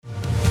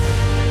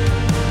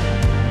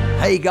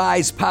Hey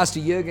guys, Pastor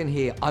Jürgen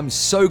here. I'm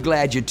so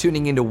glad you're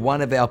tuning into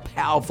one of our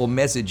powerful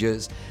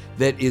messages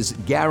that is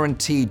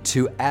guaranteed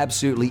to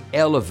absolutely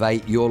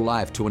elevate your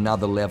life to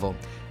another level.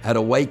 At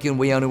Awaken,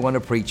 we only want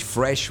to preach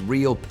fresh,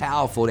 real,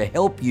 powerful to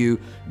help you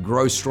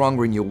grow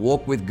stronger in your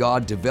walk with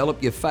God,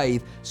 develop your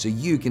faith so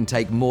you can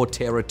take more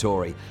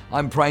territory.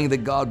 I'm praying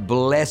that God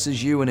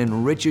blesses you and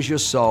enriches your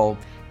soul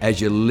as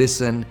you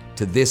listen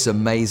to this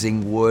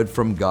amazing word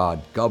from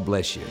God. God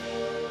bless you.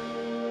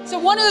 So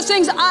one of the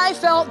things I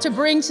felt to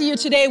bring to you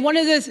today, one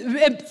of the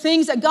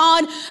things that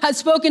God has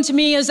spoken to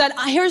me is that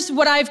here's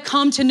what I've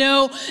come to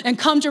know and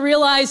come to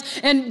realize,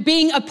 and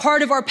being a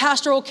part of our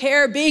pastoral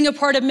care, being a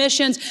part of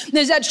missions,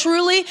 is that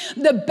truly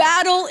the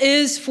battle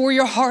is for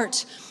your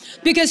heart.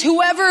 Because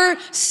whoever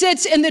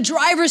sits in the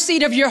driver's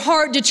seat of your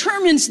heart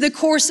determines the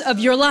course of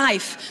your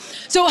life.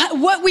 So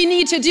what we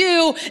need to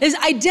do is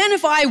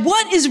identify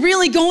what is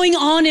really going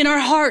on in our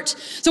heart.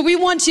 So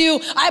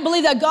I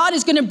believe that God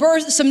is going to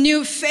birth some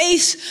new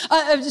faith,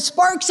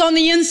 sparks on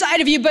the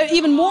inside of you, but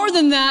even more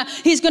than that,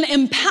 He's going to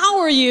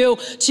empower you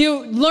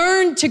to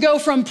learn to go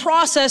from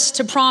process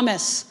to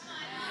promise.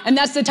 And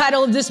that's the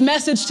title of this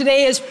message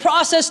today, is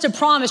Process to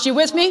Promise. You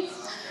with me?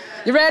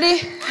 You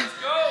ready?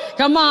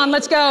 Come on,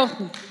 let's go.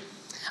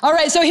 All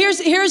right, so here's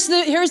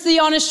the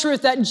honest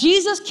truth, that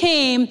Jesus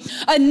came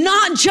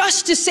not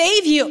just to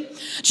save you.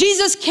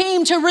 Jesus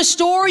came to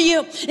restore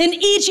you in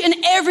each and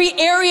every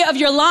area of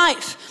your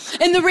life.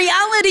 And the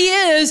reality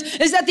is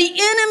that the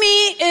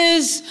enemy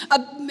is,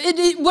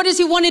 what does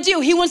he want to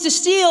do? He wants to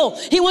steal.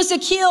 He wants to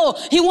kill.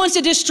 He wants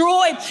to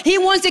destroy. He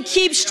wants to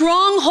keep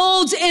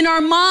strongholds in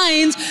our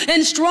minds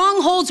and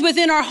strongholds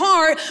within our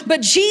heart.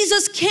 But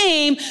Jesus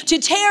came to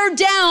tear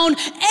down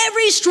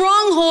every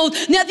stronghold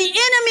that the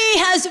enemy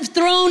has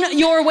thrown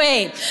your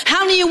way.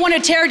 How many of you want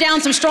to tear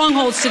down some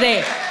strongholds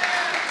today?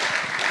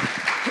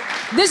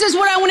 This is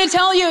what I want to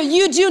tell you.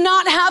 You do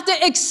not have to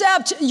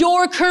accept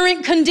your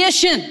current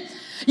condition.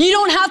 You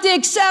don't have to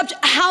accept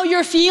how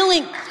you're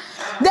feeling.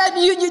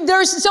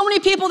 There's so many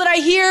people that I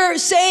hear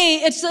say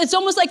it's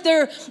almost like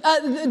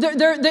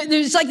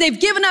it's like they've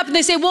given up, and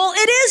they say, well,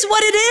 it is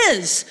what it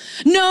is.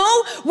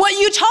 No, what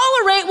you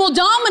tolerate will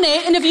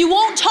dominate, and if you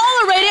won't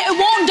tolerate it, it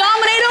won't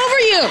dominate over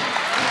you.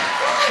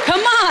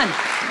 Come on.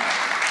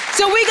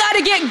 So we got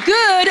to get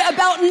good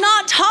about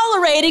not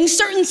tolerating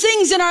certain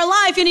things in our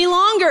life any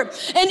longer.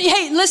 And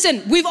hey,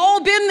 listen, we've all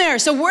been there.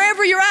 So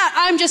wherever you're at,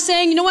 I'm just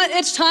saying, you know what?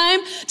 It's time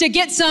to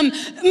get some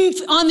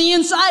oomph on the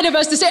inside of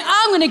us to say,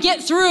 I'm going to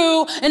get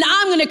through and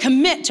I'm going to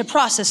commit to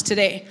process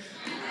today.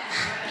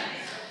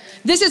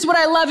 This is what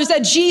I love, is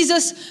that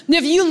Jesus,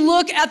 if you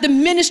look at the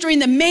ministry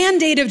and the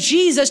mandate of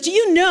Jesus, do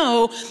you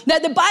know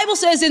that the Bible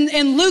says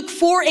in Luke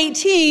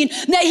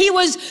 4:18 that he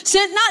was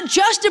sent not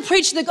just to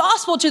preach the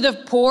gospel to the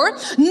poor,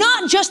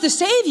 not just to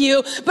save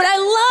you, but I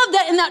love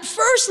that in that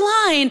first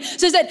line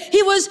says that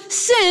he was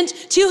sent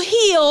to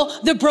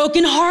heal the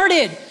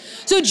brokenhearted.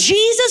 So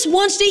Jesus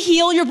wants to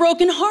heal your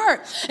broken heart.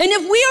 And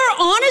if we are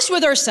honest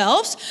with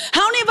ourselves,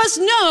 how many of us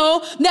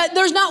know that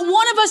there's not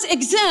one of us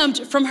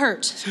exempt from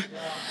hurt?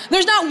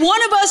 There's not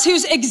one of us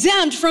who's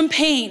exempt from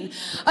pain.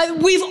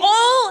 We've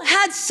all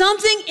had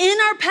something in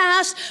our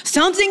past,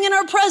 something in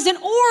our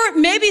present, or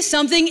maybe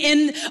something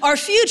in our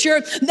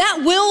future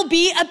that will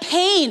be a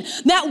pain,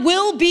 that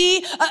will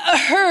be a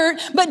hurt.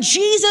 But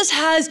Jesus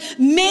has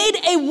made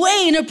a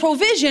way and a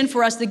provision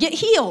for us to get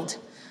healed.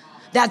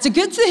 That's a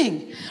good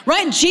thing,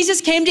 right?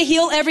 Jesus came to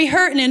heal every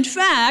hurt. And in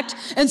fact,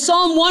 in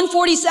Psalm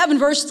 147,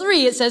 verse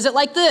 3, it says it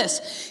like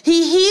this: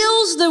 He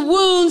heals the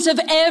wounds of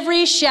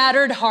every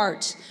shattered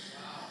heart.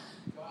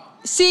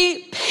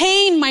 See,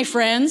 pain, my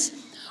friends,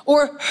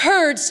 or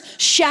hurts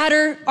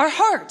shatter our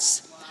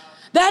hearts.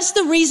 That's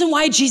the reason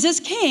why Jesus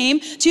came,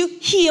 to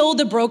heal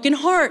the broken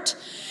heart.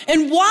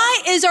 And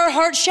why is our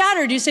heart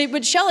shattered? You say,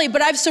 but Shelley,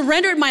 I've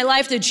surrendered my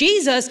life to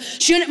Jesus.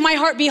 Shouldn't my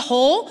heart be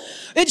whole?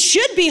 It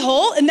should be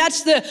whole, and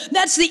that's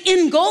the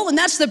end goal, and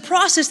that's the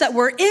process that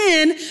we're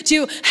in,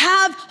 to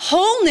have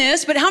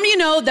wholeness. But how many of you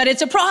know that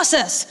it's a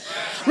process,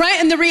 right?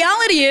 And the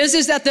reality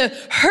is that the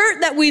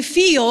hurt that we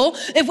feel,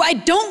 if I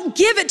don't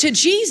give it to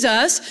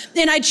Jesus,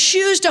 and I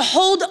choose to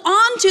hold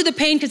on to the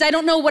pain because I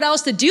don't know what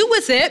else to do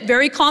with it,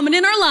 very common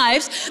in our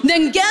lives,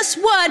 then guess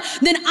what?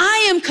 Then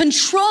I am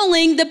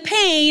controlling the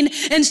pain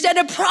instead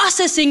of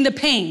processing the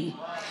pain.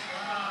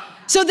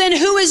 So then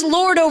who is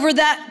Lord over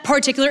that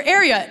particular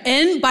area?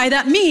 And by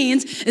that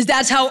means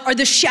that's how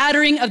the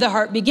shattering of the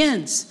heart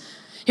begins.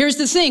 Here's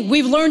the thing.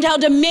 We've learned how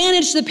to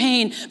manage the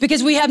pain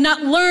because we have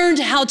not learned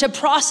how to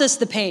process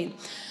the pain.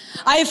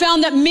 I have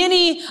found that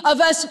many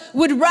of us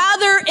would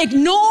rather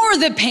ignore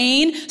the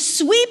pain,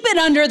 sweep it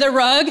under the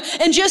rug,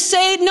 and just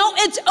say, no,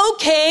 it's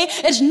okay.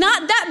 It's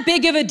not that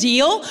big of a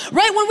deal,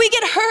 right? When we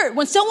get hurt,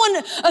 when someone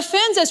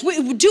offends us,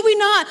 we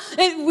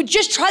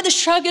just try to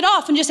shrug it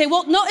off and just say,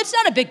 well, no, it's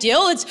not a big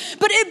deal.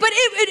 But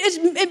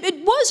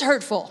it was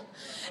hurtful.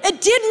 It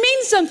did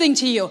mean something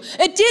to you.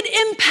 It did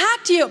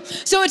impact you.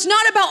 So it's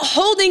not about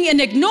holding and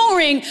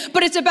ignoring,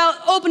 but it's about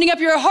opening up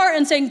your heart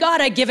and saying,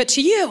 God, I give it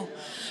to you.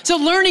 So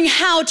learning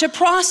how to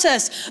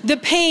process the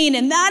pain,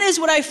 and that is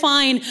what I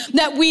find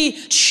that we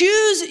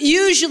choose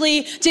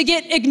usually to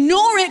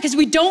ignore it because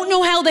we don't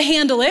know how to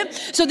handle it.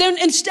 So then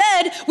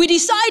instead we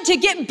decide to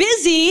get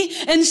busy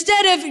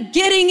instead of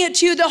getting it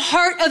to the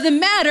heart of the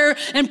matter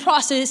and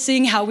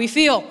processing how we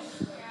feel.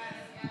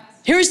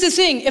 Here's the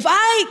thing, if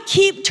I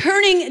keep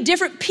turning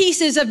different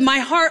pieces of my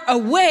heart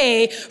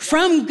away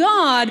from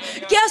God,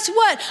 guess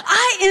what?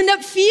 I end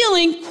up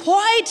feeling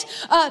quite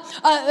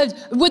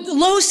with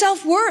low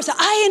self-worth.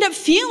 I end up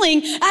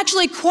feeling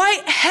actually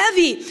quite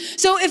heavy.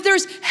 So if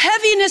there's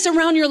heaviness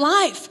around your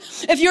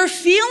life, if you're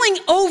feeling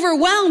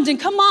overwhelmed, and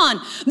come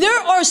on, there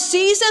are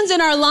seasons in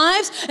our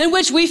lives in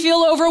which we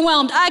feel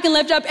overwhelmed. I can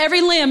lift up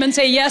every limb and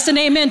say yes and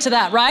amen to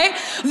that, right?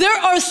 There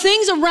are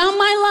things around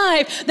my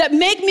life that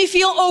make me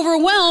feel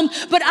overwhelmed,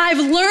 but I've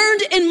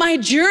learned in my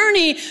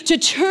journey to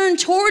turn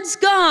towards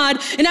God,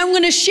 and I'm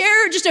going to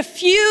share just a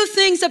few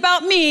things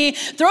about me,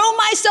 throw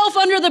myself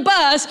under the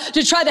bus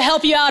to try to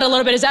help you out a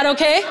little bit. Is that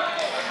okay?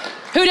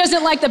 Who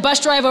doesn't like the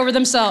bus drive over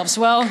themselves?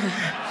 Well,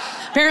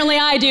 apparently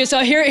I do, so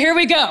here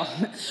we go.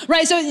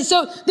 Right, so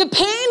the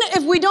pain,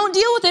 if we don't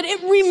deal with it,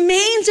 it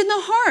remains in the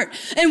heart.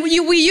 And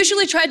we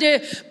usually try to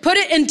put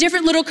it in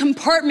different little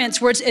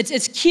compartments where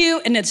it's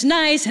cute and it's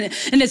nice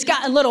and it's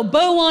got a little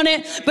bow on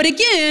it. But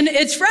again,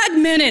 it's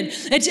fragmented.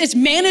 It's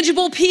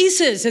manageable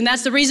pieces. And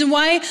that's the reason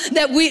why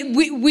that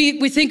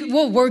we think,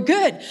 well, we're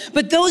good.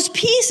 But those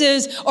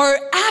pieces are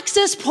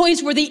access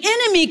points where the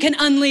enemy can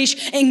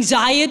unleash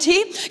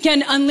anxiety,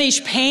 can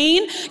unleash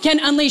pain, can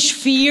unleash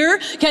fear,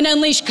 can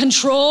unleash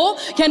control,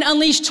 can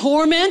unleash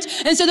torment.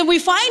 And so that we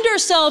find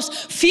ourselves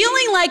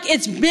feeling like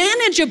it's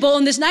manageable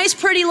in this nice,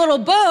 pretty little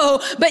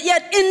bow, but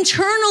yet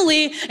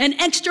internally and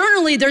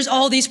externally, there's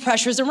all these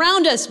pressures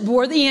around us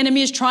where the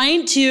enemy is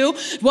trying to,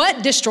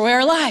 destroy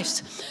our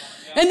lives.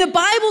 And the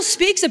Bible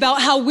speaks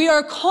about how we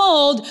are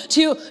called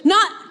to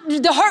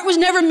the heart was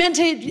never meant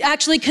to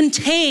actually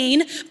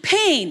contain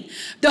pain.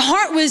 The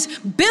heart was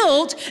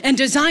built and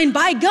designed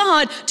by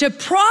God to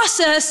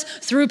process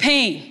through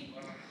pain.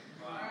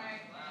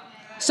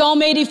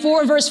 Psalm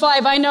 84, verse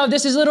 5. I know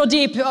this is a little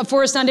deep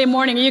for a Sunday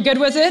morning. Are you good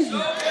with it?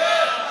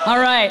 All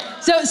right.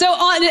 So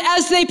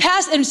as they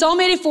pass, in Psalm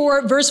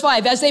 84, verse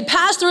 5, as they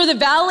pass through the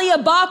valley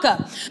of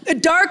Baca, the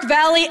dark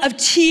valley of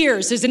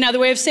tears is another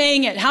way of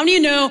saying it. How do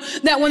you know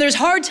that when there's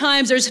hard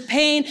times, there's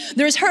pain,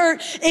 there's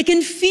hurt, it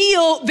can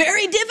feel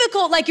very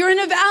difficult, like you're in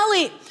a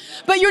valley.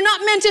 But you're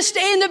not meant to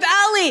stay in the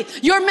valley.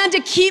 You're meant to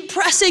keep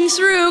pressing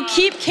through,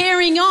 keep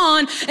carrying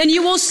on, and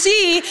you will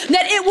see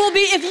that it will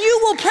be, if you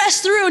will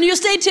press through and you'll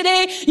say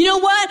today, you know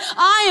what?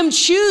 I am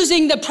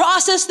choosing to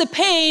process the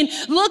pain.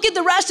 Look at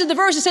the rest of the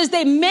verse. It says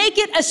they make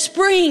it a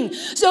spring.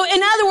 So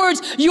in other words,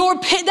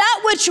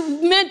 that which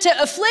meant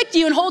to afflict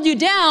you and hold you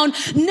down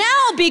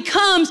now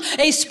becomes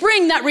a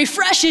spring that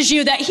refreshes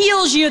you, that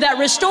heals you, that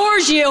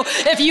restores you,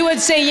 if you would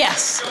say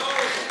yes.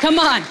 Come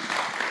on.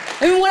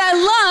 And what I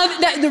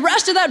love, that the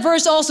rest of that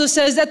verse also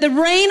says that the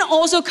rain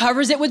also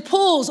covers it with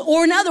pools,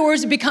 or in other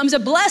words, it becomes a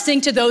blessing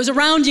to those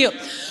around you.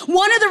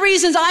 One of the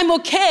reasons I'm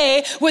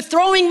okay with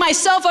throwing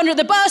myself under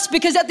the bus,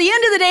 because at the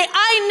end of the day,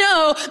 I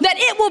know that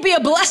it will be a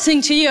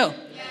blessing to you.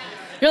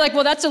 You're like,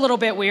 well, that's a little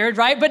bit weird,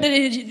 right? But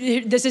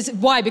this is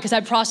why, because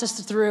I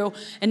processed it through,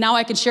 and now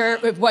I can share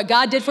what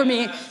God did for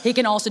me, He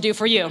can also do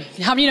for you.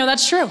 How many know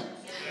that's true?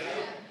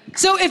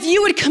 So if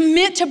you would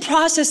commit to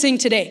processing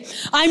today,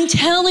 I'm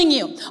telling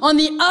you, on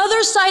the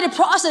other side of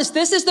process,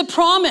 this is the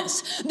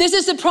promise. This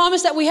is the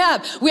promise that we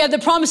have. We have the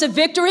promise of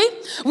victory.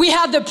 We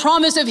have the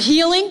promise of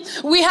healing.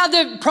 We have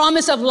the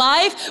promise of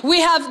life.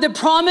 We have the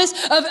promise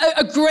of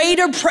a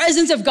greater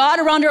presence of God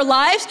around our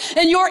lives.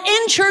 And you're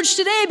in church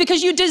today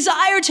because you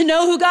desire to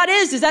know who God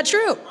is. Is that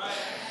true?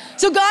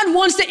 So God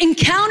wants to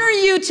encounter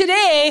you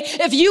today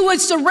if you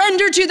would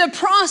surrender to the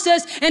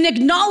process and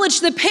acknowledge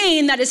the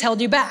pain that has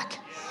held you back.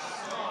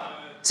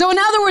 So in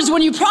other words,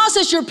 when you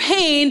process your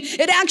pain,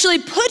 it actually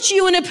puts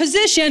you in a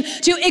position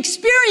to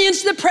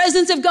experience the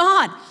presence of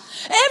God.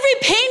 Every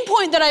pain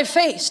point that I've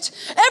faced,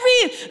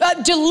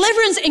 every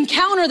deliverance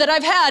encounter that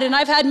I've had, and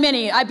I've had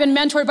many. I've been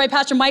mentored by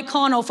Pastor Mike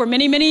Connell for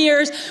many, many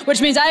years, which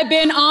means I've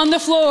been on the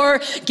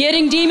floor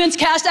getting demons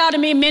cast out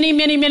of me many,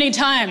 many, many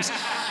times.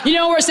 You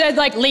know where it said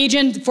like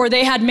Legion, for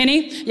they had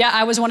many? Yeah,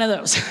 I was one of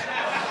those.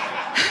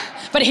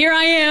 But here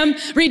I am,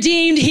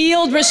 redeemed,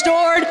 healed,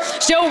 restored,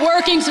 still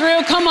working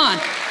through. Come on.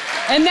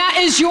 And that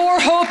is your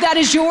hope. That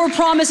is your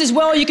promise as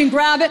well. You can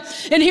grab it.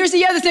 And here's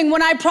the other thing.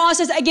 When I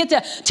process, I get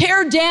to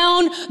tear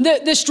down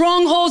the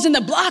strongholds and the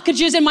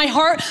blockages in my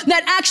heart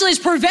that actually is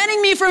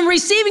preventing me from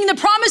receiving the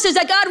promises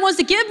that God wants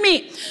to give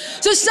me.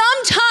 So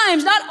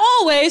sometimes, not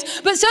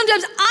always, but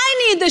sometimes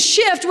I need to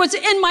shift what's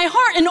in my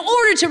heart in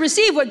order to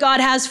receive what God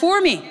has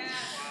for me.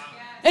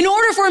 In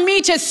order for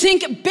me to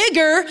think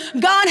bigger,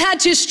 God had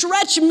to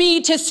stretch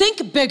me to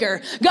think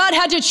bigger. God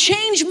had to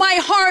change my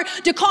heart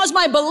to cause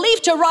my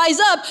belief to rise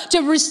up to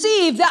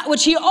receive that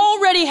which He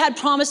already had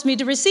promised me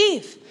to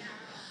receive.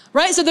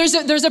 Right? So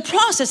there's a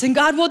process, and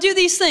God will do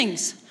these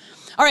things.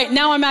 All right,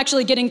 now I'm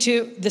actually getting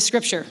to the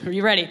scripture. Are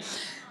you ready?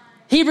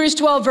 Hebrews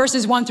 12,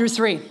 verses 1 through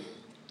 3.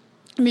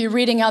 me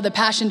reading how the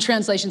Passion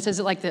Translation says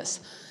it like this.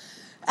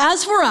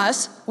 As for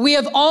us, we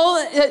have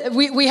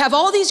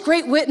all these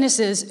great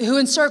witnesses who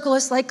encircle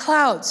us like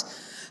clouds.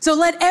 So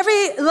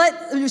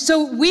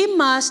we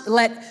must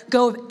let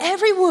go of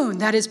every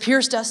wound that has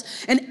pierced us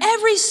and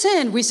every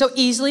sin we so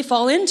easily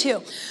fall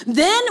into.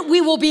 Then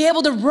we will be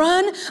able to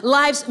run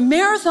life's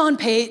marathon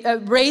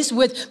race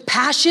with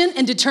passion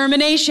and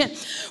determination.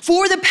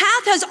 For the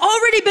path has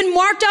already been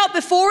marked out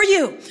before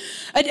you.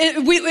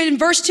 In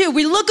verse 2,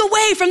 we look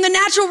away from the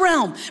natural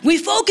realm. We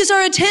focus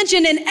our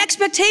attention and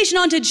expectation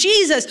onto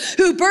Jesus,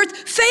 who birthed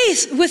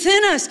faith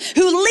within us,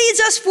 who leads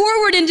us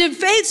forward into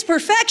faith's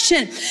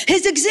perfection.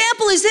 His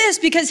example is this,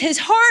 because his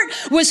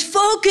heart was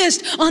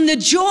focused on the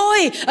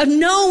joy of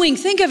knowing,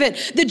 think of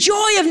it, the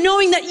joy of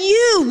knowing that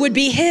you would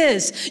be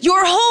his.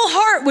 Your whole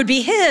heart would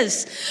be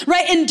his,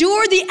 right?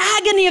 Endured the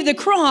agony of the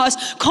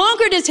cross,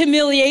 conquered its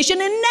humiliation,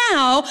 and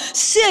now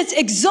sits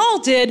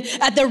exalted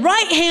at the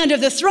right hand of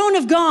the throne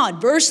of God.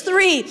 Verse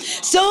 3,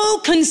 so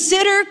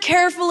consider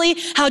carefully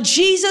how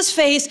Jesus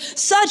faced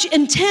such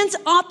intense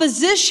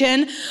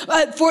opposition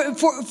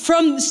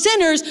from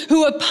sinners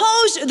who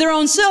opposed their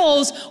own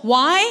souls.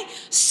 Why?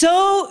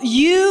 So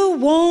you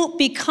won't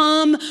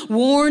become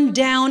worn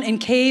down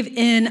and cave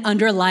in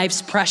under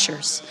life's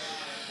pressures.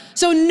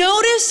 So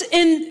notice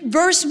in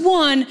verse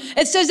 1,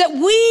 it says that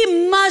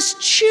we must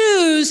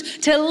choose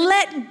to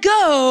let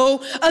go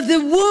of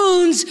the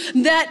wounds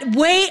that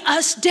weigh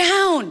us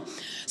down.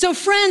 So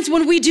friends,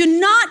 when we do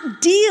not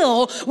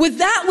deal with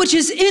that which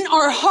is in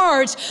our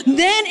hearts,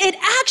 then it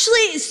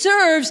actually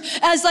serves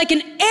as like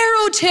an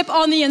arrow tip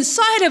on the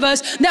inside of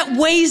us that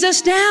weighs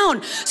us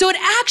down. So it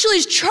actually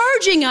is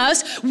charging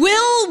us,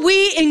 will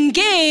we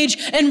engage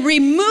in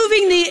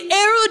removing the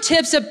arrow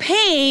tips of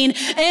pain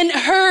and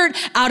hurt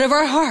out of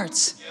our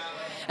hearts?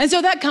 And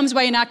so that comes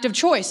by an act of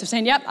choice of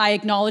saying, yep, I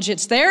acknowledge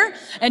it's there.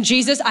 And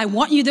Jesus, I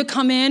want you to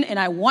come in and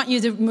I want you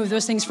to remove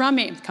those things from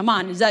me. Come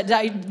on, does that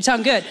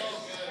sound good?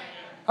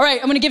 All right,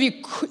 I'm gonna give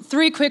you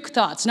 3 quick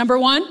thoughts. Number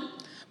 1,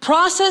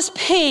 process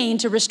pain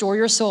to restore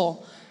your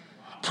soul.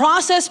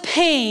 Process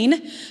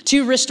pain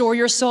to restore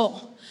your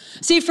soul.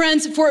 See,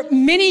 friends, for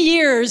many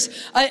years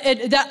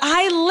that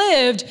I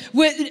lived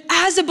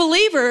as a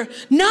believer,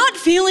 not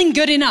feeling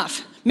good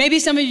enough. Maybe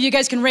some of you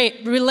guys can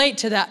relate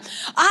to that.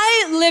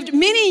 I lived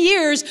many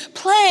years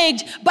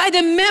plagued by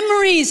the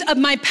memories of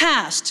my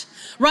past.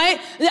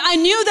 Right? I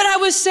knew that I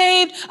was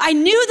saved. I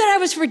knew that I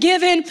was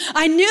forgiven.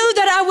 I knew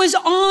that I was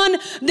on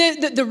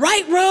the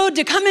right road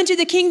to come into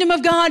the kingdom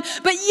of God.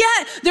 But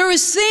yet there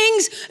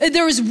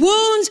was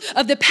wounds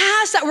of the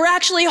past that were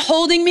actually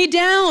holding me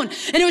down.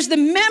 And it was the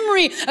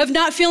memory of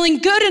not feeling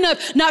good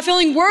enough, not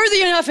feeling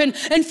worthy enough, and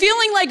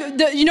feeling like,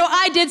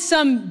 I did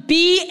some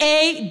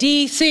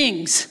BAD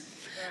things.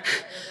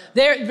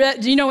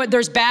 You know what?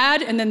 There's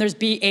bad, and then there's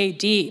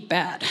BAD,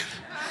 bad.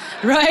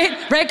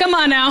 Right? Come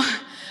on now.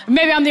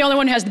 Maybe I'm the only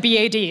one who has the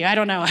BAD. I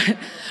don't know.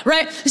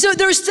 Right? So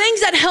there's things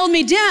that held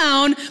me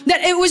down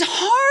that it was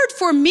hard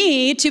for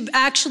me to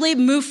actually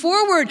move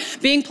forward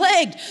being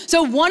plagued.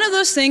 So one of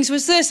those things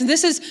was this, and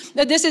this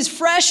is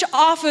fresh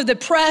off of the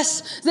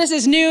press. This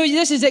is new.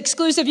 This is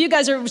exclusive. You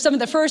guys are some of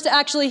the first to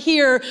actually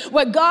hear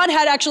what God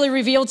had actually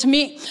revealed to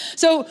me.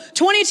 So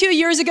 22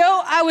 years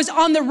ago, I was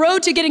on the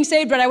road to getting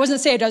saved, but I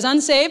wasn't saved. I was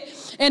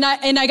unsaved, and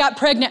I got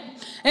pregnant.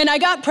 And I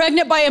got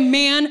pregnant by a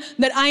man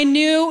that I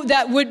knew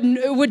that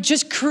would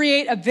just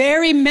create a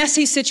very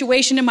messy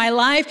situation in my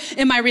life,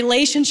 in my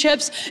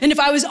relationships. And if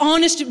I was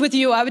honest with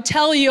you, I would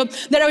tell you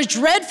that I was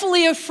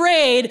dreadfully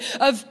afraid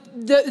of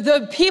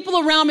the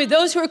people around me,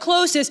 those who are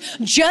closest,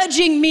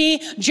 judging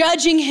me,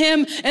 judging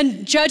him,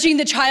 and judging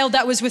the child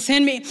that was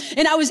within me.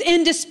 And I was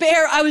in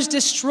despair. I was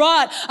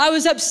distraught. I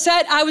was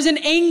upset. I was in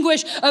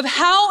anguish of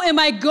how am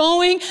I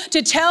going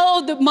to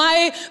tell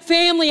my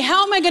family?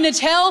 How am I going to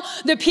tell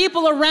the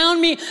people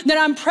around me that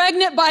I'm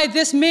pregnant by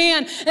this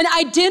man? And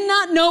I did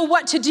not know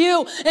what to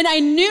do. And I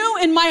knew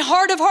in my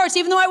heart of hearts,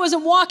 even though I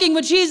wasn't walking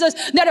with Jesus,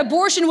 that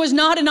abortion was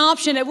not an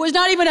option. It was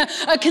not even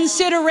a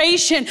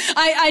consideration.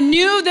 I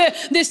knew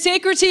the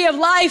sacredity of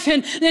life,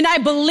 and I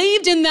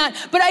believed in that,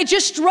 but I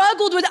just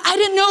struggled with it. I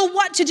didn't know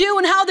what to do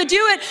and how to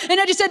do it. And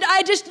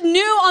I just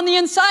knew on the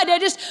inside, I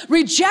just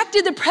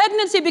rejected the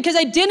pregnancy because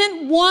I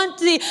didn't want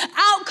the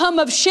outcome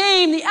of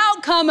shame, the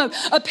outcome of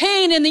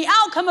pain, and the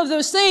outcome of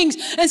those things.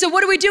 And so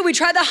what do? We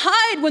try to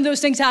hide when those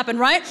things happen,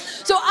 right?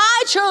 So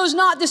I chose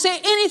not to say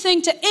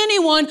anything to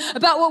anyone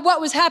about what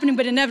was happening,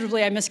 but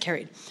inevitably I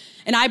miscarried.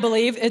 And I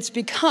believe it's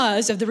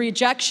because of the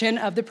rejection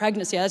of the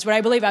pregnancy. That's what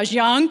I believe. I was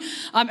young.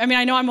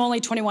 I know I'm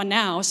only 21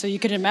 now, so you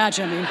can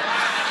imagine.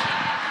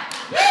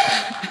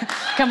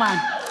 Come on.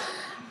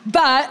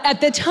 But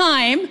at the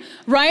time,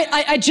 right,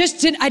 I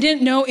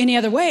didn't know any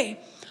other way.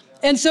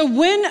 And so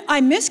when I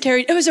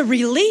miscarried, it was a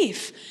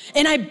relief.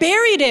 And I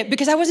buried it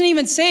because I wasn't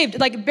even saved,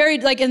 like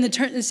buried like in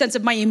the sense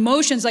of my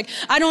emotions. Like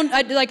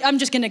I'm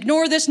just gonna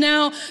ignore this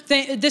now.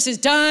 This is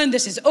done,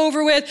 this is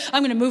over with.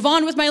 I'm gonna move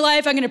on with my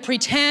life. I'm gonna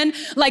pretend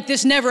like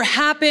this never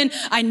happened.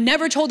 I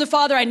never told the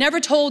Father, I never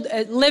told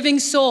a living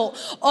soul.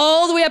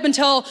 All the way up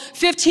until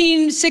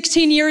 15,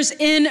 16 years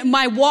in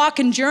my walk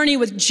and journey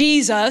with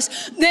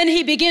Jesus, then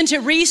he began to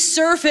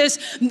resurface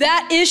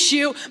that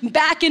issue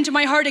back into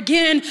my heart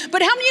again.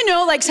 But how many of you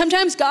know, like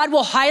sometimes God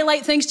will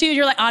highlight things to you, and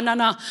you're like, oh,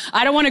 no,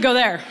 I don't want to go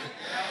there,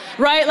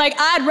 right? Like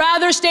I'd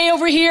rather stay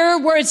over here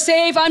where it's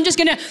safe. I'm just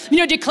gonna,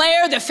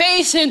 declare the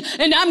faith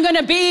and I'm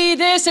gonna be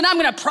this and I'm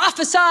gonna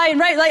prophesy and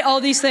right, like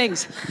all these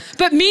things.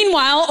 But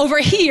meanwhile, over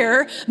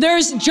here,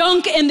 there's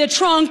junk in the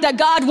trunk that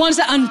God wants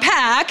to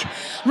unpack,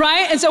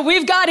 right? And so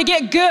we've got to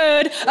get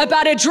good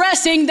about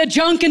addressing the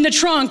junk in the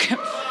trunk.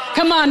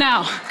 Come on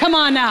now.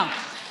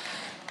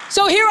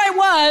 So here I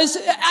was,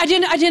 I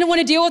didn't want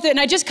to deal with it, and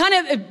I just kind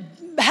of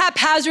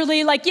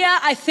haphazardly, like, yeah,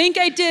 I think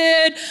I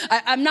did.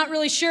 I'm not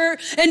really sure.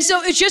 And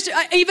so it's just,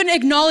 even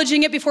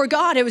acknowledging it before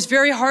God, it was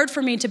very hard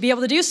for me to be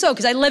able to do so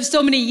because I lived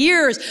so many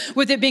years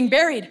with it being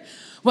buried.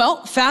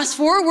 Well, fast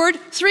forward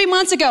 3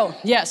 months ago.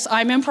 Yes,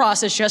 I'm in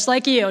process just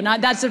like you.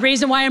 That's the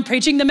reason why I'm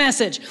preaching the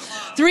message.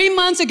 3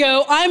 months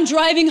ago, I'm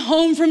driving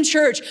home from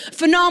church.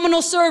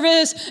 Phenomenal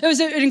service. It was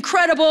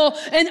incredible.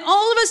 And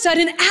all of a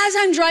sudden, as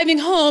I'm driving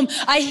home,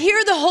 I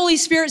hear the Holy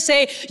Spirit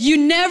say, you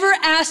never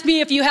asked me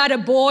if you had a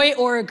boy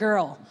or a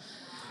girl.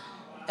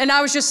 And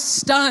I was just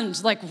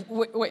stunned, like,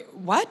 wait,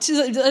 what?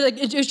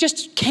 It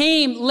just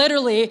came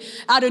literally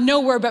out of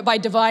nowhere, but by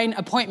divine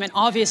appointment,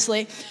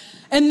 obviously.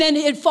 And then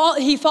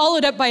he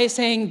followed up by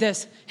saying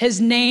this, his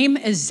name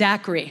is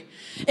Zachary.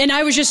 And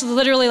I was just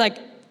literally like,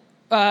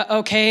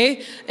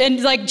 okay.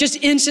 And like just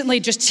instantly,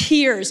 just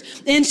tears,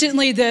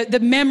 instantly the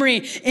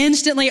memory,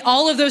 instantly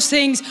all of those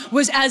things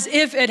was as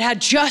if it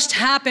had just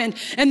happened.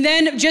 And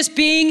then just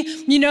being,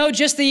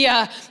 just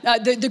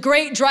the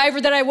great driver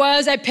that I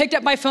was, I picked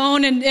up my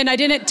phone and I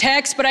didn't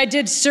text, but I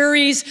did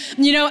Suri's,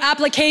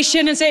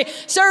 application and say,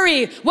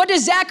 Suri, what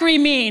does Zachary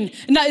mean?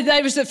 And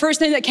that was the first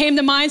thing that came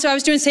to mind. So I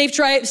was doing safe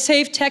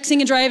texting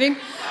and driving.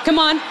 Come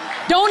on.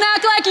 Don't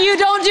act like you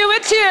don't do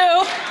it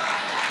too.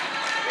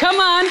 Come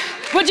on.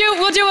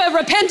 We'll do a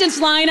repentance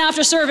line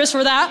after service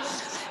for that.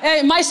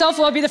 Myself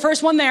will be the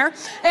first one there.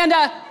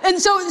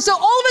 And so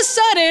all of a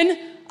sudden,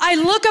 I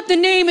look up the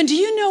name, and do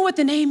you know what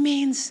the name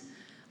means?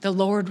 The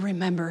Lord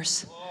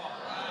remembers.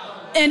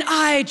 And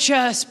I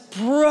just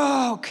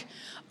broke.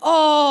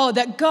 Oh,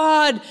 that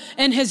God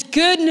and his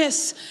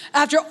goodness,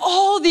 after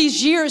all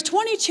these years,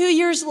 22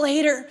 years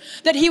later,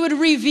 that he would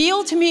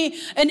reveal to me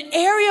an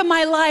area of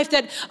my life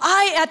that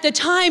I at the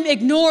time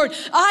ignored.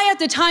 I at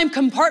the time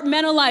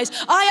compartmentalized.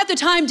 I at the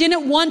time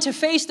didn't want to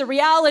face the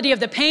reality of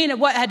the pain of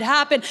what had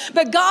happened.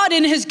 But God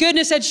in his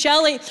goodness said,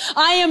 Shelly,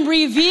 I am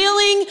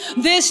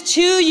revealing this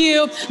to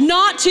you,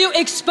 not to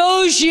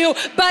expose you,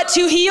 but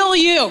to heal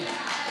you.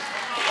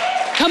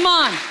 Come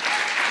on.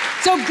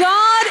 So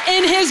God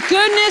in his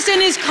goodness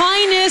and his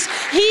kindness,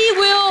 he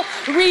will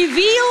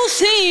reveal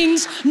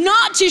things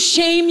not to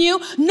shame you,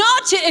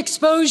 not to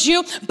expose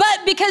you,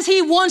 but because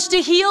he wants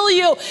to heal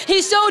you.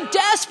 He's so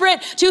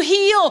desperate to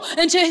heal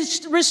and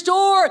to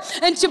restore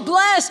and to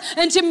bless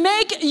and to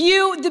make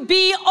you to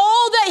be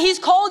all that he's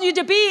called you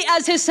to be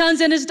as his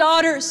sons and his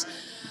daughters.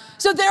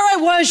 So there I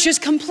was, just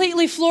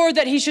completely floored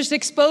that he's just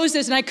exposed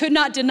this, and I could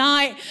not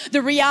deny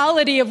the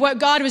reality of what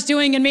God was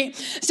doing in me.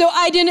 So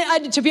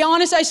to be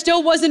honest, I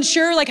still wasn't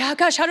sure, like, oh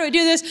gosh, how do I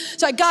do this?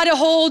 So I got a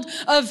hold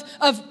of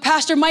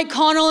Pastor Mike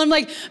Connell. I'm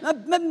like, what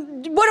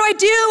do I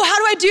do? How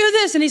do I do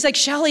this? And he's like,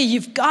 Shelly,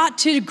 you've got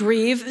to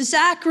grieve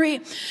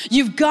Zachary.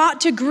 You've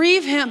got to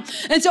grieve him.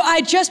 And so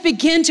I just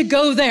begin to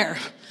go there,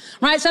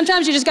 right?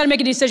 Sometimes you just got to make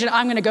a decision.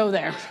 I'm going to go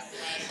there.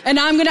 And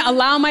I'm going to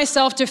allow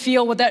myself to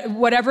feel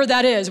whatever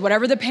that is,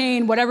 whatever the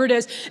pain, whatever it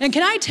is. And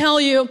can I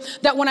tell you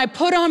that when I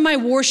put on my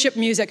worship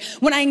music,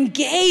 when I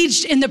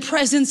engaged in the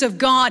presence of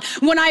God,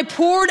 when I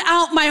poured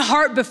out my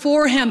heart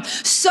before him,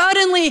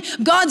 suddenly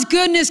God's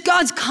goodness,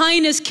 God's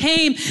kindness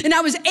came, and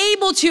I was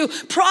able to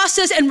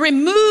process and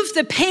remove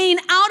the pain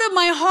out of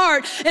my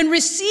heart and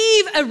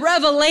receive a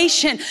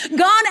revelation.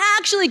 God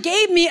actually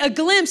gave me a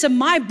glimpse of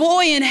my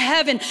boy in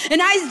heaven,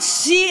 and I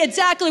see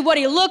exactly what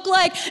he looked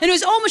like, and it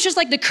was almost just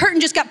like the curtain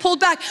just got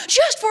pulled back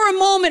just for a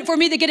moment for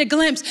me to get a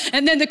glimpse,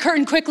 and then the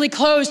curtain quickly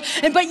closed.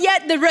 But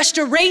yet the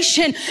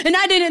restoration, and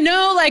I didn't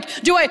know, like,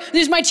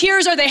 is my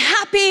tears, are they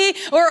happy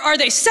or are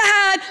they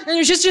sad? And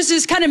there's just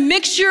this kind of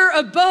mixture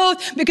of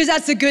both, because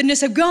that's the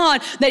goodness of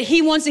God, that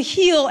he wants to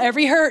heal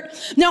every hurt.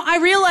 Now I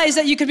realize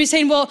that you could be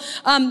saying, well,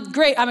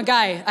 great, I'm a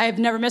guy, I have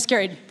never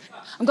miscarried.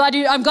 I'm glad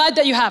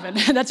that you haven't.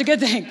 That's a good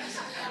thing.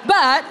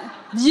 But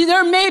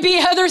There may be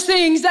other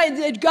things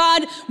that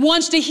God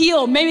wants to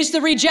heal. Maybe it's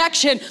the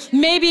rejection.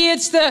 Maybe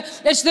it's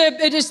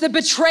the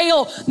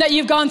betrayal that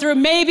you've gone through.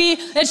 Maybe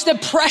it's the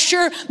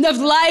pressure of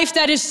life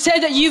that has said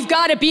that you've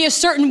got to be a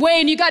certain way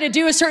and you got to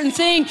do a certain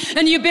thing,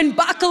 and you've been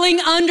buckling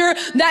under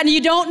that and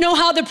you don't know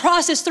how to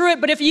process through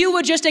it. But if you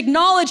would just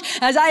acknowledge,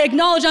 as I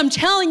acknowledge, I'm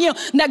telling you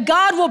that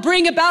God will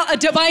bring about a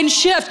divine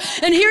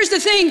shift. And here's the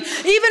thing,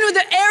 even with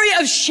the area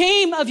of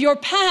shame of your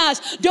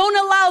past, don't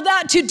allow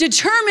that to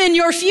determine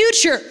your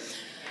future.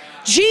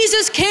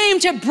 Jesus came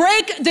to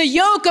break the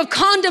yoke of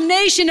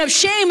condemnation, of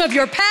shame of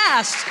your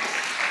past.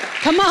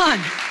 Come on.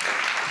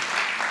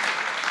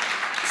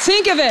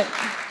 Think of it.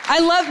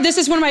 This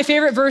is one of my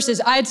favorite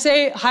verses. I'd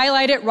say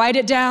highlight it, write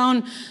it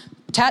down,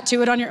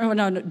 tattoo it on your,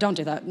 no, don't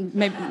do that.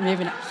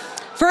 Maybe not.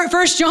 1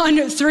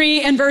 John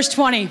 3 and verse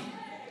 20.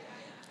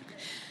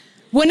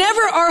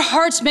 Whenever our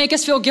hearts make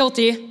us feel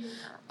guilty,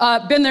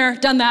 been there,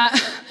 done that,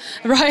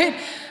 right?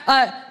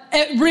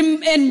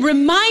 And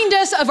remind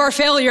us of our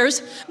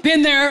failures,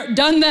 been there,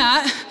 done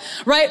that,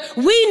 right?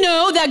 We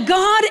know that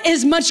God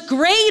is much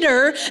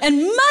greater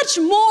and much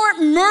more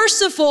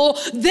merciful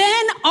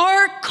than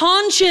our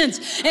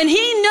conscience. And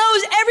he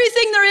knows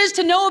everything there is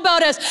to know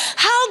about us.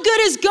 How good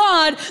is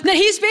God that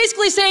he's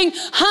basically saying,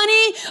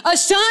 honey, a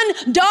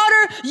son,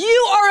 daughter,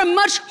 you are a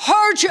much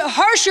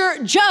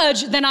harsher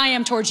judge than I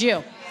am towards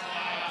you.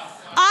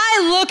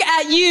 I look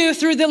at you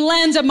through the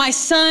lens of my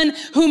son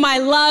whom I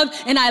love,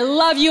 and I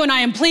love you and I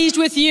am pleased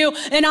with you,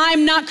 and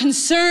I'm not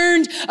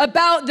concerned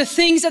about the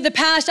things of the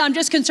past. I'm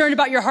just concerned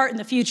about your heart in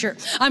the future.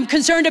 I'm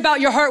concerned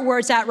about your heart where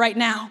it's at right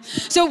now.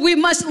 So we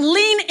must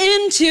lean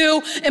into,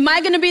 am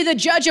I going to be the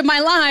judge of my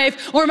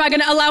life, or am I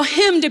going to allow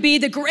him to be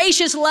the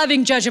gracious,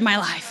 loving judge of my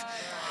life?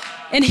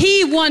 And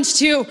he wants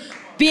to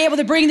be able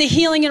to bring the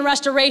healing and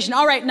restoration.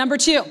 All right, number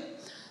 2,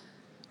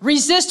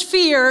 resist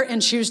fear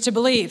and choose to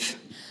believe.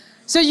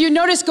 So you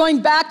notice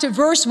going back to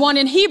verse 1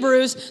 in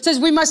Hebrews, says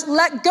we must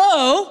let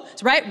go,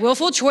 right?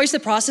 Willful choice to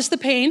process the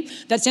pain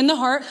that's in the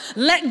heart.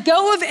 Let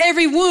go of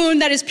every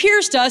wound that has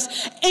pierced us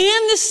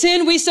and the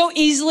sin we so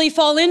easily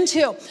fall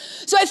into.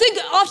 So I think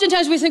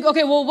oftentimes we think,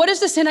 okay, well, what is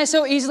the sin I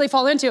so easily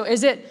fall into?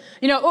 Is it,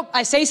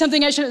 I say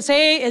something I shouldn't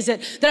say? Is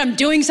it that I'm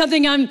doing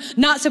something I'm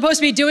not supposed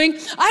to be doing?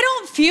 I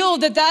don't feel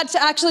that that's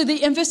actually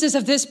the emphasis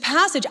of this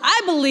passage.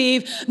 I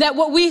believe that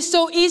what we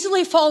so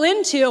easily fall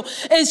into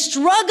is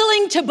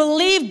struggling to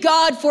believe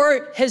God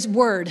for his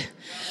word.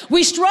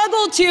 We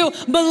struggle to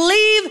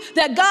believe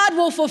that God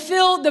will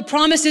fulfill the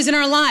promises in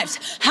our lives.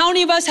 How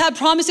many of us have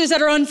promises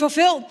that are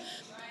unfulfilled,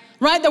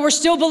 right? That we're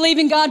still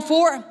believing God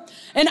for?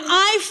 And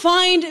I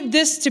find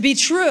this to be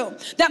true,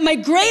 that my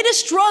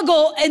greatest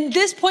struggle at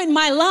this point in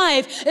my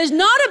life is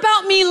not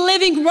about me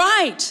living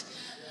right.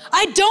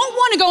 I don't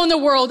want to go in the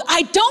world.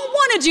 I don't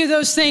want to do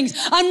those things.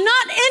 I'm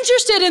not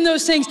interested in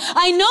those things.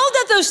 I know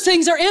that those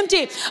things are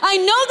empty. I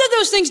know that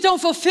those things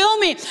don't fulfill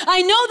me.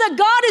 I know that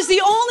God is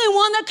the only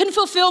one that can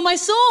fulfill my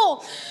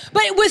soul.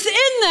 But within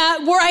that,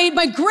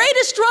 my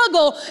greatest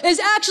struggle is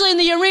actually in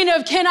the arena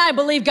of, can I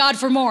believe God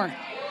for more?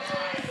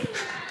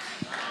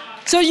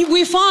 So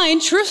we find,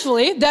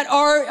 truthfully, that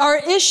our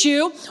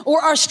issue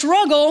or our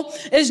struggle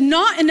is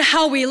not in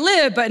how we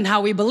live, but in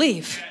how we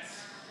believe.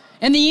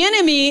 And the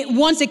enemy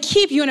wants to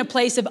keep you in a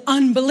place of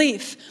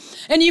unbelief.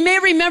 And you may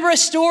remember a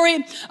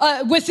story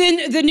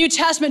within the New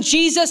Testament.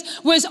 Jesus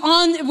just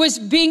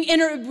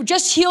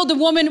healed the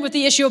woman with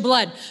the issue of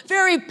blood.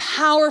 Very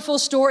powerful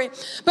story.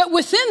 But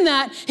within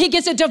that, he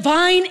gets a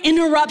divine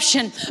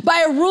interruption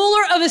by a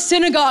ruler of a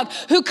synagogue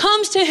who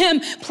comes to him,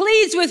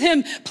 pleads with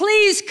him,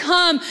 please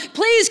come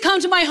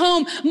to my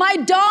home. My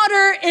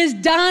daughter is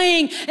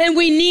dying and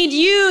we need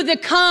you to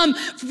come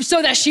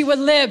so that she would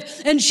live.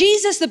 And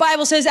Jesus, the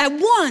Bible says at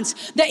once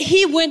that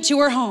he went to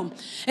her home.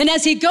 And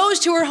as he goes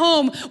to her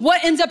home,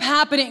 what ends up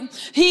happening?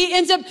 He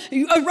ends up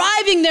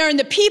arriving there and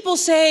the people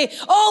say,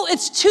 oh,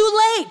 it's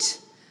too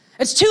late.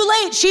 It's too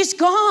late. She's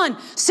gone.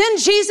 Send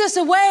Jesus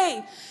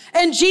away.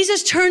 And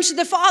Jesus turns to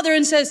the Father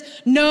and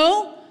says,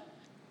 no,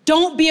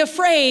 don't be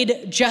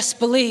afraid, just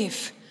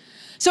believe.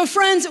 So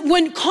friends,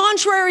 when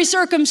contrary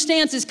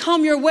circumstances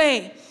come your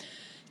way,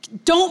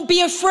 don't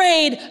be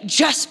afraid,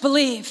 just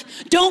believe.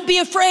 Don't be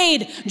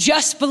afraid,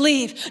 just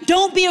believe.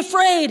 Don't be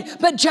afraid,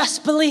 but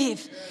just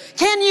believe.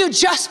 Can you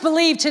just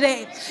believe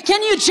today?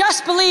 Can you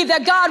just believe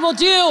that God will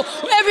do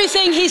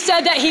everything he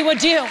said that he would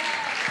do?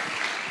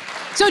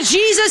 So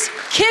Jesus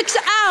kicks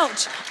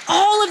out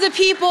all of the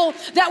people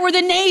that were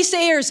the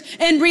naysayers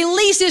and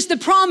releases the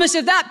promise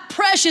of that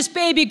precious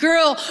baby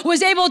girl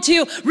was able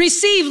to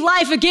receive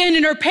life again,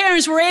 and her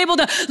parents were able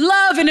to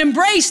love and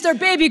embrace their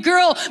baby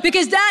girl,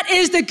 because that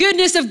is the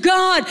goodness of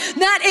God.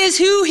 That is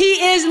who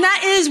he is, and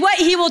that is what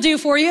he will do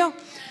for you.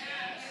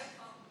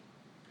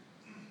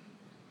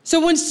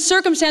 So when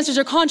circumstances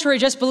are contrary,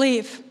 just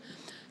believe.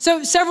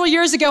 So several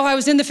years ago, I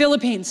was in the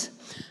Philippines.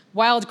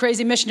 Wild,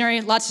 crazy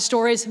missionary, lots of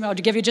stories. I'll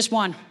give you just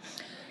one.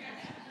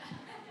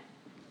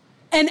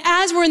 And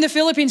as we're in the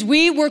Philippines,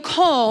 we were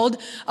called,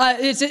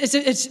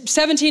 it's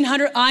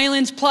 1,700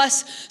 islands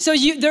plus. So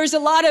there's a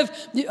lot of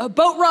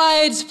boat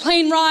rides,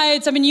 plane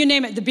rides, I mean, you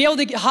name it, to be able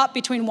to hop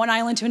between one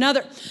island to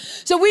another.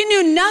 So we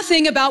knew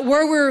nothing about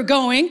where we were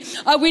going.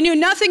 We knew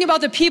nothing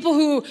about the people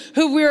who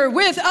we were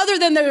with, other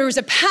than there was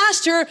a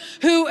pastor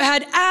who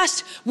had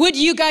asked, would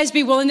you guys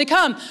be willing to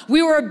come?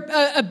 We were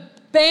a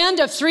band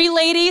of 3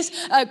 ladies,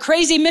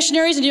 crazy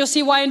missionaries, and you'll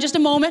see why in just a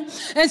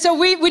moment. And so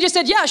we just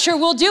said, yeah, sure,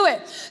 we'll do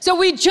it. So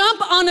we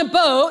jump on a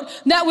boat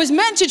that was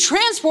meant to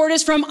transport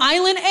us from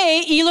island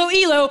A,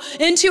 Iloilo,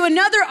 into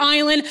another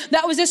island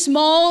that was a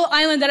small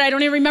island that I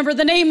don't even remember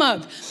the name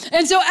of.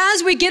 And so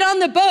as we get on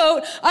the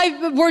boat,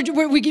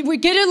 we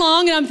get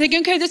along, and I'm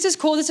thinking, okay, this is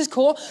cool.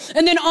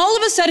 And then all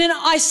of a sudden,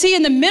 I see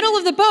in the middle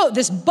of the boat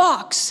this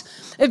box,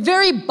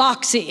 very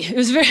boxy. It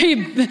was very,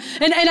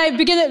 and I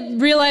begin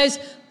to realize,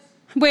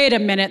 wait a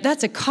minute,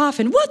 that's a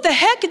coffin. What the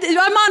heck?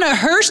 I'm on a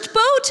Hearst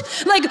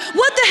boat? Like,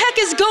 what the heck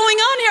is going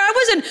on here? I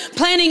wasn't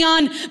planning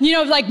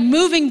on, like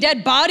moving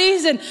dead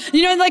bodies. And,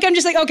 I'm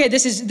just like, okay,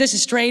 this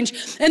is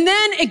strange. And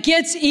then it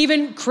gets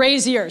even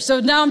crazier.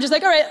 So now I'm just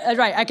like, all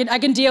right, I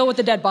can deal with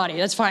the dead body.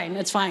 That's fine.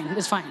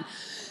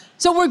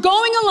 So we're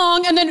going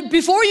along, and then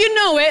before you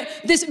know it,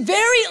 this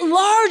very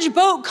large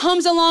boat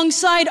comes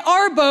alongside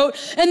our boat,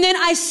 and then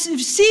I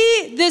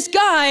see this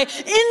guy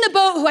in the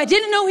boat who I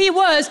didn't know he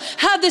was,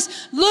 have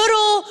this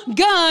little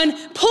gun,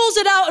 pulls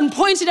it out and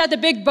points it at the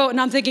big boat, and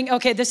I'm thinking,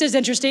 okay, this is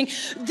interesting.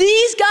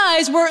 These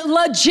guys were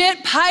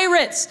legit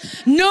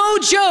pirates. No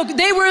joke,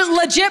 they were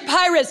legit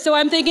pirates. So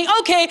I'm thinking,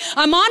 okay,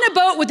 I'm on a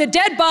boat with a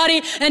dead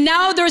body, and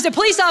now there's a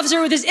police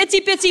officer with this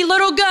itsy bitsy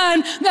little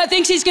gun that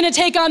thinks he's gonna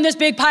take on this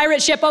big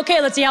pirate ship.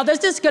 Okay, let's see how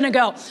this is gonna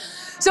go.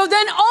 So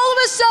then all of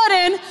a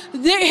sudden,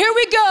 here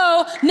we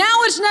go. Now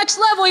it's next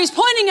level. He's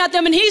pointing at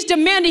them and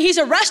he's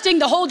arresting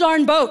the whole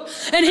darn boat.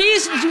 And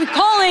he's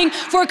calling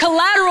for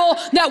collateral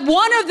that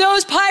one of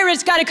those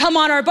pirates got to come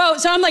on our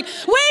boat. So I'm like,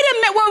 wait a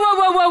minute,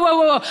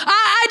 whoa.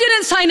 I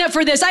didn't sign up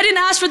for this. I didn't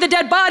ask for the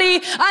dead body.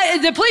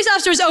 The police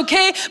officer's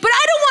okay, but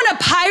I don't want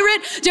a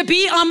pirate to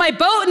be on my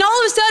boat. And all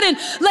of a sudden,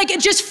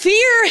 just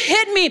fear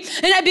hit me.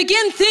 And I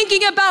begin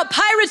thinking about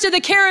Pirates of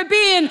the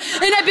Caribbean.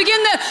 And I begin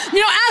to,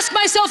 ask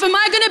myself, am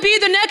I going to be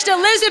the next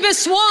Elizabeth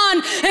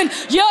Swan, and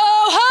yo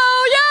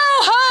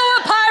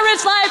ho, a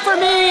pirate's life for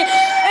me.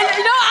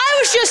 And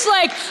I was just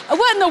like,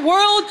 what in the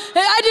world?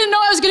 I didn't know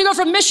I was gonna go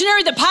from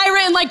missionary to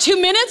pirate in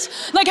 2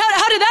 minutes. Like,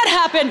 how did that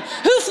happen?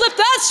 Who flipped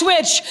that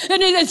switch in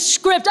the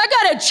script? I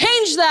gotta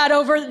change that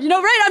over,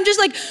 right? I'm just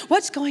like,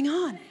 what's going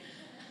on?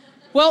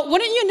 Well,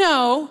 wouldn't you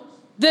know,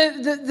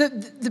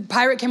 the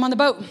pirate came on the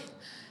boat.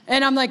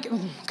 And I'm like,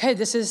 okay,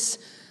 this is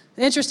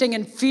interesting,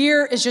 and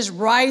fear is just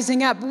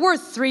rising up. We're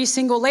 3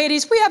 single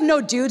ladies. We have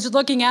no dudes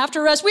looking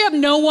after us. We have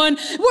no one.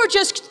 We're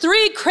just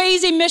 3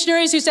 crazy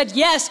missionaries who said,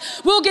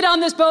 yes, we'll get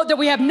on this boat that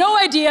we have no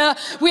idea.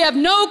 We have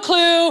no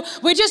clue.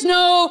 We just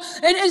know.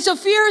 And so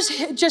fear's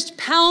just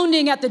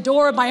pounding at the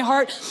door of my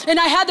heart. And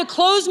I had to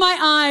close my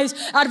eyes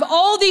out of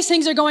all these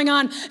things that are going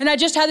on. And I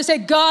just had to say,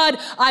 God,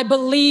 I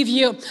believe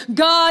you.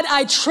 God,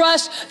 I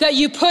trust that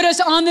you put us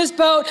on this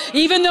boat,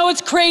 even though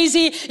it's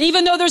crazy,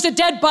 even though there's a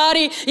dead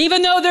body,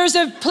 even though there's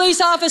a police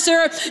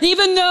officer,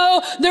 even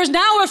though there's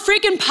now a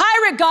freaking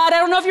pirate, God, I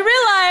don't know if you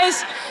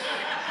realize.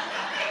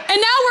 And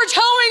now we're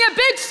towing a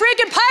big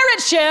freaking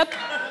pirate ship,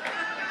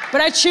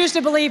 but I choose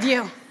to believe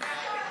you.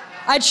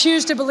 I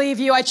choose to believe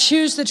you. I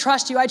choose to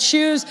trust you. I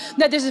choose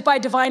that this is by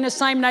divine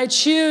assignment. I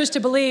choose to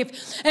believe.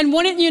 And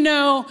wouldn't you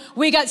know,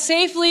 we got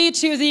safely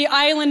to the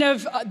island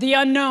of the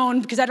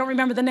unknown, because I don't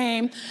remember the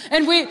name.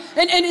 And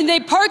they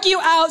park you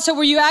out, so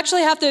where you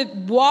actually have to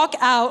walk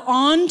out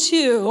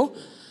onto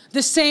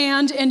the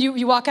sand, and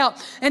you walk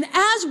out. And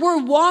as we're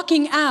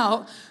walking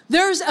out,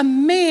 there's a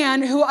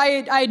man who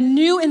I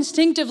knew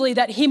instinctively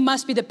that he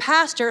must be the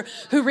pastor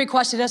who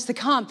requested us to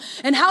come.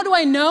 And how do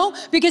I know?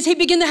 Because he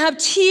began to have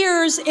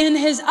tears in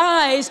his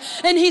eyes.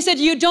 And he said,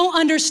 you don't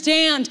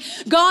understand.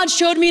 God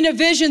showed me in a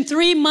vision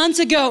 3 months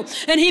ago.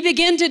 And he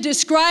began to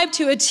describe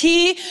to a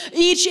T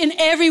each and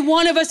every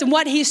one of us and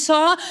what he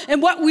saw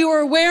and what we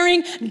were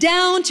wearing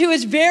down to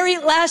his very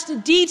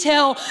last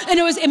detail. And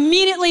it was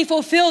immediately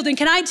fulfilled. And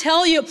can I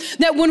tell you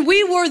that when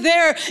we were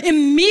there,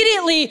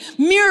 immediately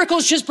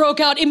miracles just broke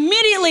out.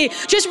 Immediately,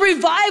 just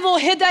revival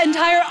hit that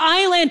entire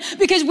island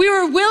because we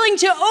were willing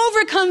to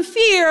overcome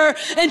fear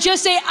and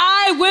just say,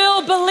 I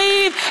will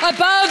believe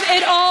above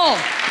it all.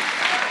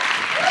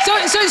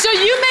 So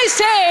you may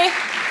say,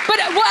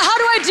 but how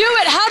do I do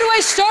it? How do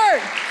I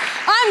start?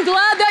 I'm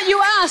glad that you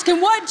ask.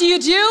 And what do you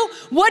do?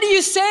 What do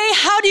you say?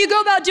 How do you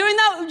go about doing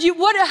that?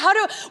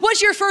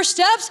 What's your first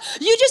steps?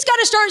 You just got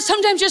to start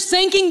sometimes just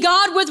thanking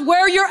God with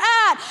where you're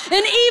at.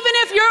 And even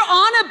if you're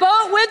on a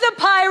boat with a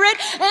pirate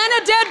and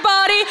a dead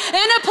body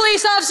and a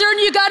police officer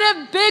and you got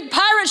a big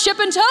pirate ship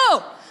in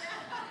tow.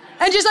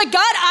 And just like,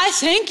 God, I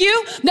thank you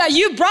that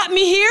you brought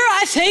me here.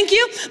 I thank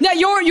you that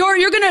you're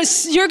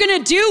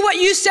gonna do what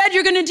you said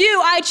you're gonna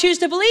do. I choose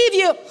to believe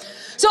you.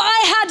 So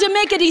I had to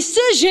make a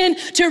decision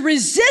to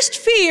resist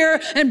fear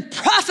and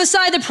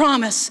prophesy the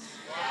promise.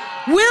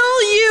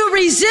 Will you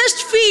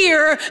resist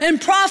fear and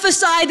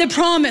prophesy the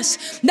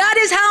promise? That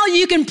is how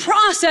you can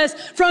process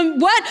from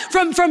what?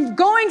 From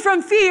going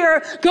from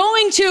fear,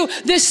 going to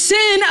the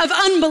sin of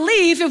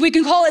unbelief, if we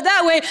can call it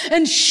that way,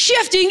 and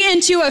shifting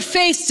into a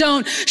faith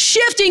zone,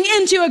 shifting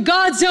into a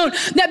God zone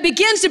that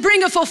begins to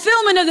bring a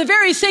fulfillment of the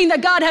very thing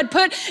that God had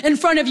put in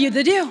front of you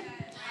to do.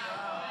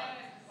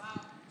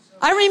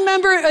 I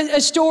remember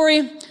a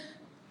story.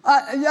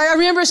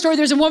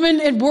 There's a woman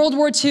in World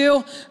War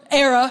II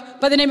era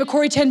by the name of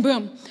Corrie ten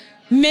Boom.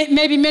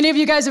 Maybe many of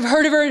you guys have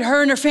heard of her.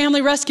 Her and her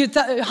family rescued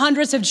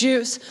hundreds of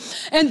Jews,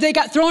 and they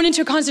got thrown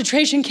into a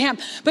concentration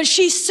camp. But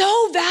she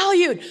so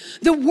valued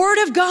the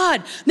Word of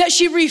God that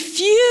she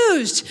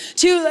refused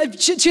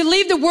to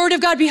leave the Word of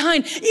God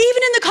behind, even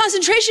in the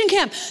concentration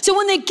camp. So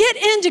when they get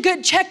in to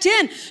get checked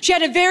in, she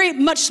had a very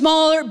much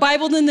smaller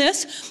Bible than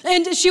this,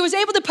 and she was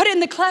able to put it in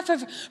the cleft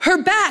of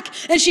her back,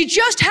 and she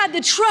just had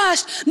the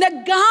trust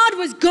that God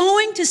was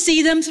going to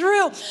see them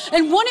through.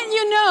 And wouldn't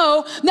you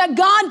know that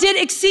God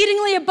did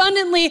exceedingly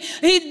abundantly.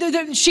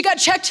 She got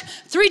checked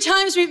 3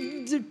 times.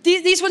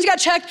 These ones got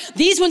checked,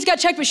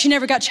 but she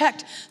never got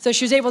checked. So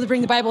she was able to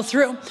bring the Bible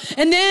through.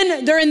 And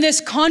then they're in this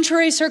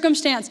contrary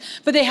circumstance,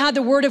 but they had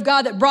the Word of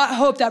God that brought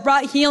hope, that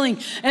brought healing.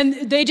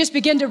 And they just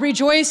began to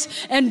rejoice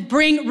and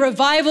bring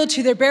revival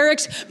to their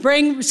barracks,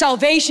 bring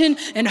salvation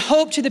and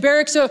hope to the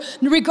barracks. So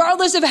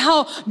regardless of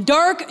how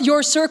dark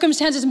your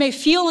circumstances may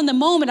feel in the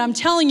moment, I'm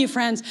telling you,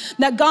 friends,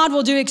 that God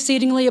will do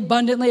exceedingly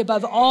abundantly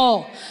above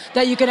all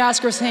that you could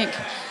ask or think.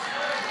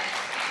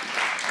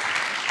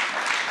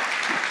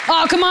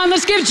 Oh, come on,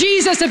 let's give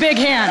Jesus a big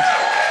hand.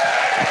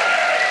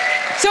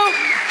 So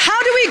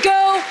how do we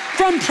go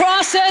from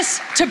process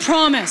to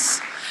promise?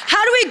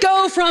 How do we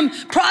go from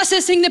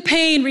processing the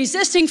pain,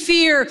 resisting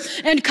fear,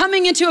 and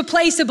coming into a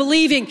place of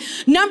believing?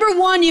 Number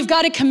 1, you've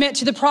got to commit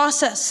to the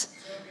process.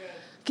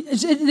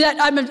 That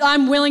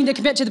I'm willing to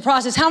commit to the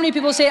process. How many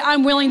people say,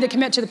 I'm willing to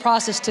commit to the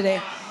process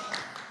today?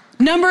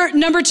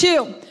 Number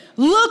 2,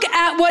 look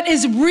at what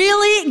is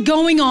really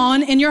going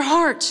on in your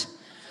heart.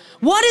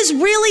 What is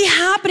really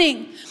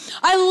happening?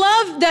 I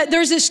love that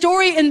there's this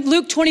story in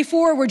Luke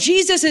 24 where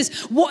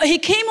he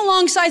came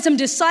alongside some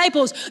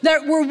disciples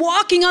that were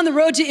walking on the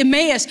road to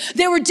Emmaus.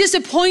 They were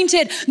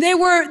disappointed. They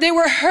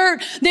were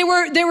hurt. They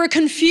were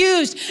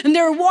confused. And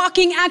they were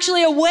walking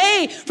actually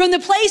away from the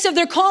place of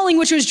their calling,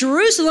 which was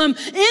Jerusalem,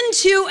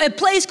 into a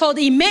place called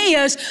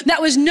Emmaus that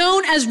was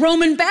known as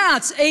Roman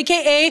baths,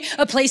 AKA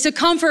a place of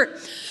comfort.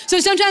 So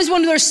sometimes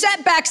when there's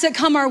setbacks that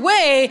come our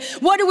way,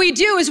 what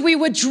do? Is we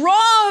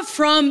withdraw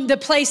from the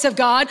place of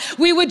God.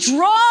 We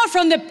withdraw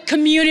from the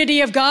community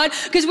of God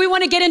because we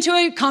want to get into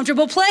a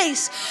comfortable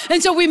place.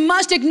 And so we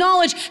must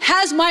acknowledge,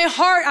 has my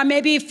heart, I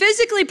may be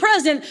physically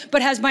present,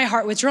 but has my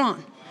heart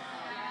withdrawn?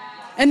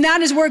 And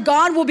that is where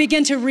God will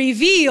begin to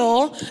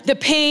reveal the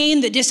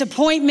pain, the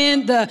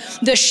disappointment,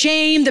 the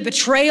shame, the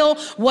betrayal,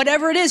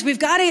 whatever it is. We've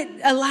got to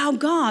allow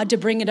God to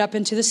bring it up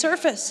into the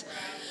surface.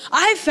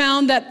 I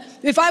found that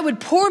if I would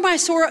pour my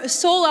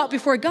soul out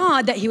before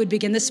God, that he would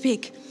begin to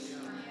speak.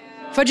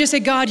 If I just say,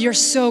 God, you're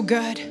so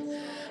good.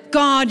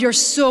 God, you're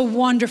so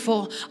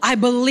wonderful. I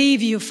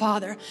believe you,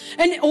 Father.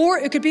 Or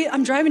it could be,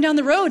 I'm driving down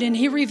the road and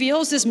he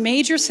reveals this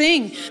major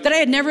thing that I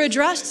had never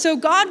addressed. So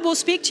God will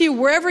speak to you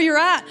wherever you're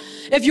at.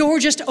 If you're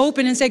just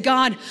open and say,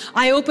 God,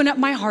 I open up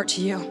my heart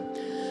to you.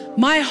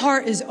 My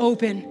heart is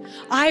open.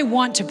 I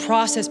want to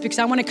process because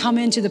I want to come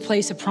into the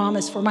place of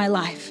promise for my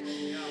life.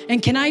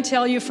 And can I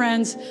tell you,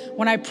 friends,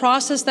 when I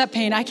processed that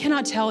pain, I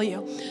cannot tell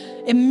you,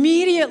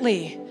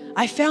 immediately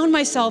I found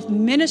myself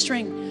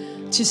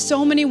ministering to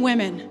so many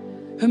women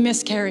who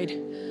miscarried,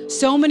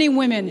 so many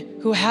women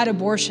who had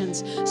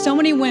abortions, so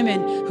many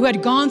women who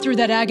had gone through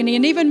that agony,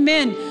 and even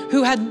men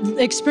who had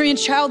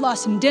experienced child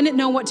loss and didn't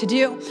know what to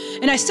do.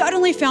 And I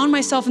suddenly found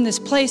myself in this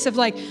place of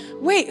like,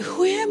 wait,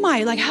 who am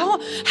I? Like, how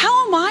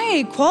am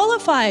I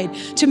qualified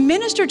to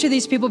minister to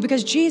these people?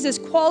 Because Jesus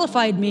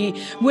qualified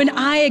me when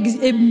I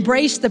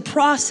embraced the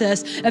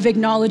process of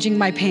acknowledging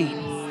my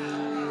pain.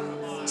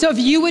 So if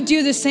you would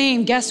do the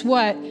same, guess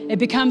what? It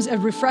becomes a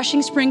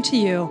refreshing spring to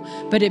you,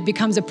 but it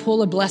becomes a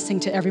pool of blessing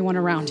to everyone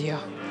around you.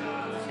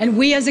 And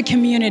we as a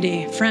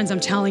community, friends, I'm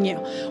telling you,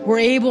 we're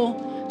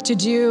able to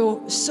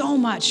do so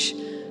much.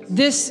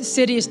 This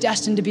city is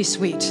destined to be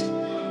sweet.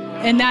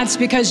 And that's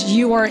because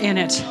you are in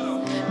it.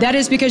 That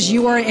is because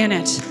you are in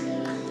it.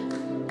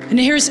 And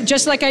here's,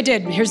 just like I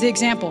did, here's the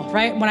example,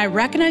 right? When I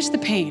recognize the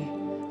pain,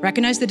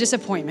 recognize the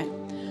disappointment,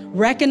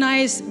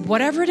 recognize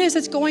whatever it is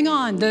that's going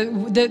on,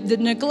 the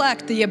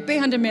neglect, the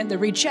abandonment, the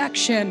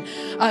rejection,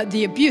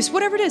 the abuse,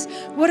 whatever it is.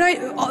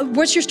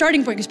 What's your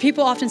starting point? Because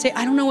people often say,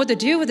 I don't know what to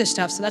do with this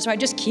stuff. So that's why I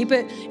just keep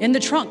it in the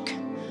trunk.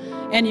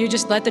 And you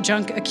just let the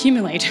junk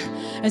accumulate.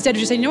 Instead of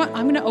just saying, you know what,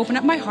 I'm gonna open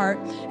up my heart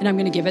and I'm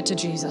gonna give it to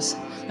Jesus.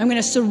 I'm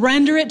gonna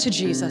surrender it to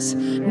Jesus.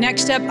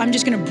 Next step, I'm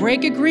just gonna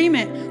break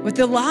agreement with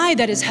the lie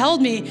that has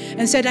held me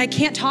and said, I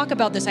can't talk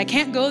about this, I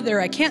can't go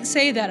there, I can't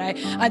say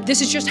that, this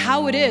is just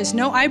how it is.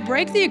 No, I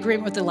break the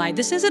agreement with the lie.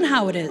 This isn't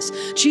how it is.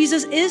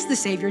 Jesus is the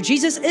Savior.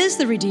 Jesus is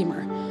the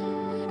Redeemer.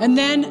 And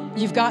then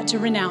you've got to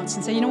renounce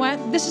and say, you know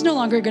what? This is no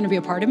longer going to be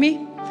a part of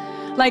me.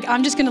 Like,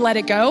 I'm just going to let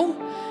it go,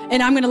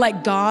 and I'm going to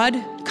let God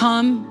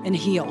come and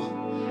heal.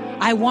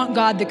 I want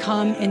God to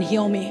come and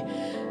heal me.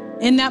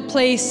 In that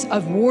place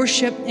of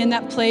worship, in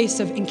that place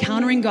of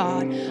encountering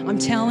God, I'm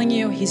telling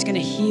you, he's going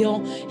to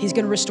heal. He's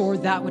going to restore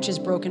that which is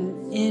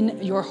broken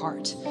in your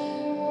heart.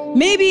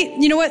 Maybe,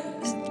 you know what?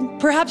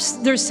 Perhaps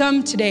there's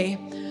some today.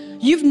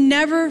 You've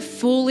never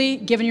fully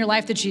given your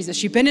life to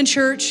Jesus. You've been in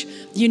church,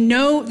 you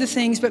know the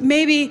things, but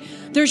maybe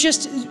there's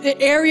just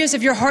areas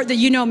of your heart that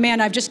you know,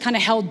 man, I've just kind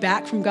of held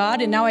back from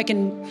God, and now I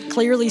can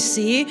clearly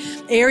see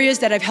areas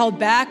that I've held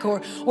back.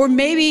 Or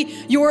maybe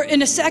you're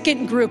in a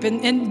second group,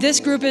 and this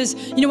group is,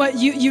 you know what,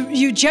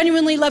 you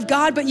genuinely love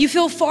God, but you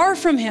feel far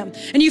from him.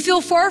 And you feel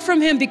far from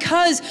him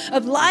because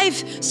of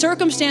life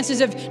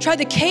circumstances have tried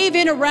to cave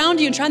in around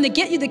you and trying to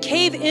get you to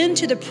cave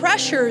into the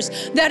pressures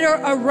that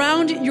are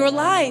around your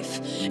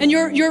life. And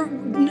you're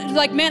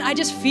like, man, I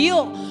just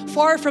feel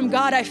far from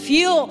God. I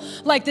feel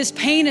like this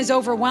pain is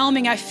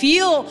overwhelming. I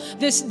feel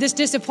this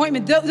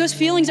disappointment. Those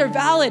feelings are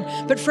valid.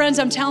 But friends,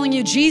 I'm telling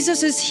you,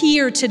 Jesus is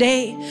here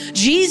today.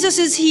 Jesus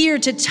is here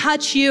to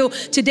touch you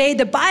today.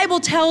 The Bible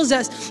tells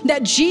us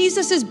that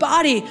Jesus's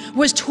body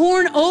was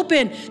torn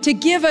open to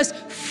give us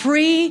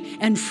free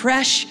and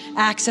fresh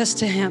access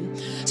to him.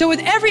 So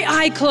with every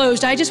eye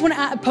closed, I just want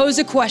to pose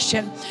a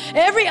question.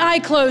 Every eye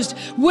closed,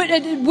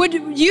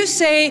 would you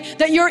say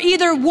that you're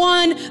either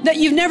one, that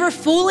you've never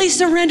fully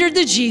surrendered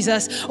to Jesus,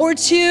 or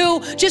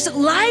two, just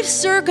life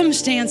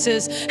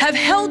circumstances have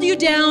held you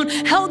down,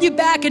 held you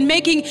back, and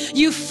making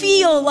you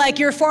feel like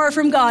you're far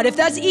from God? If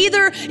that's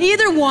either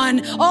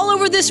one, all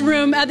over this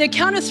room, at the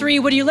count of three,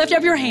 would you lift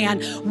up your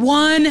hand?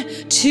 1,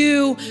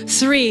 2,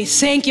 3.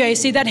 Thank you. I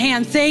see that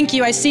hand. Thank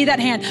you. I see that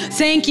hand.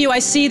 Thank you. I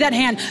see that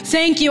hand.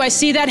 Thank you. I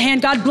see that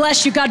hand. God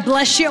bless you. God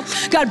bless you.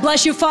 God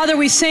bless you. Father,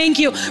 we thank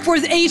you for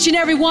each and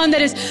every one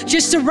that is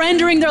just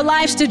surrendering their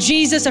lives to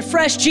Jesus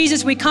afresh.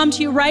 Jesus, we come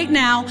to you right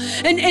now,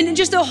 and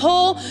just the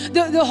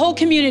whole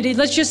community.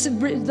 Let's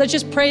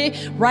just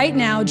pray right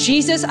now.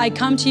 Jesus, I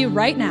come to you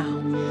right now.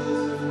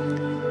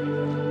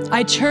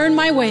 I turn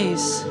my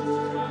ways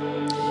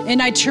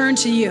and I turn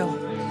to you.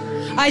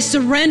 I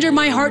surrender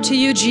my heart to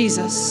you,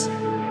 Jesus.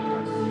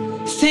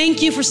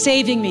 Thank you for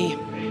saving me.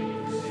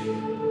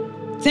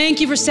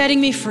 Thank you for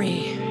setting me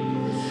free.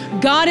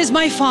 God is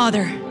my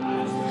Father.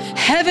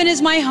 Heaven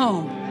is my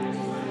home.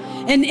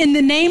 And in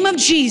the name of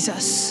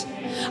Jesus,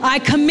 I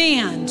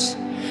command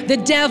the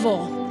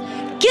devil,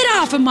 get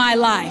off of my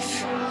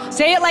life.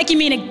 Say it like you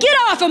mean it. Get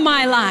off of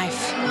my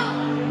life.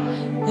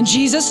 In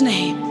Jesus'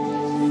 name,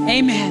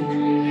 amen.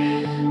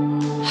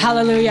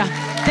 Hallelujah.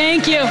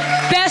 Thank you.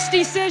 Best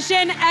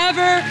decision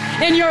ever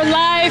in your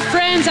life,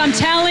 friends. I'm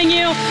telling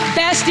you,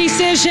 best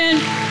decision.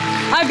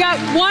 I've got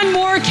one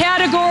more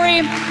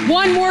category,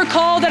 one more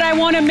call that I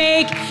want to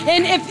make.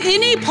 And if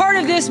any part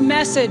of this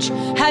message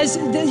has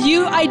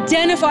you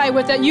identify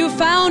with that, you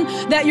found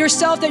that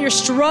yourself that you're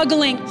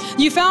struggling,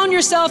 you found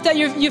yourself that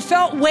you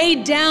felt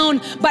weighed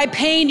down by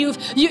pain,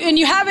 and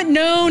you haven't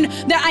known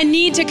that I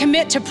need to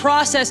commit to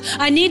process.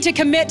 I need to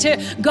commit to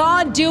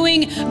God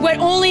doing what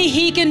only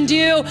He can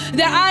do,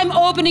 that I'm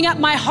opening up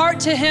my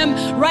heart to Him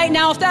right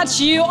now. If that's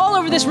you, all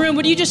over this room,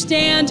 would you just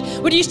stand?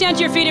 Would you stand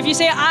to your feet if you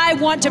say, I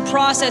want to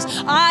process,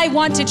 I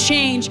want to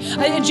change?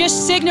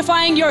 Just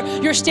signifying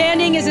your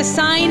standing is a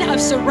sign of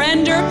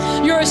surrender.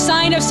 You're a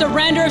sign of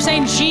surrender, of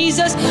saying,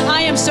 Jesus,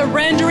 I am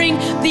surrendering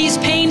these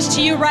pains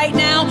to you right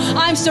now.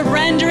 I'm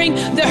surrendering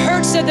the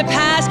hurts of the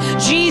past.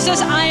 Jesus,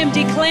 I am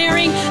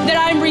declaring that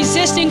I'm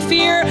resisting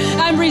fear.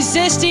 I'm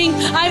resisting,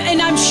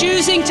 and I'm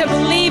choosing to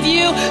believe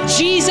you.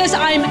 Jesus,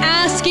 I'm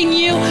asking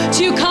you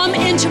to come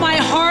into my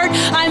heart.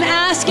 I'm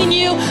asking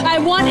you, I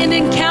want an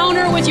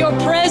encounter with your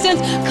presence.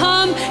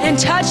 Come and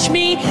touch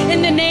me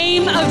in the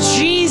name of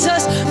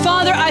Jesus.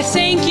 Father, I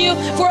thank you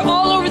for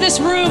all over this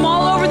room,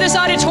 all over this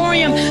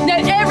auditorium,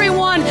 that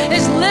everyone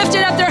is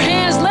lifted up their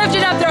hands,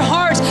 lifted up their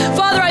hearts.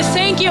 Father, I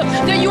thank you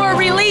that you are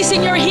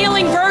releasing your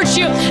healing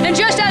virtue. And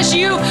just as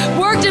you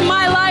worked in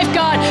my life,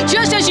 God,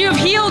 just as you've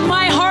healed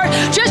my heart,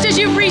 just as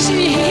you've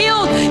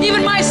healed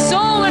even my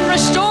soul and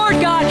restored,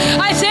 God,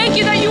 I thank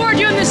you that you are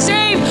doing the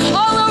same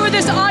all over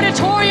this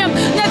auditorium,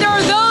 that there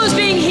are those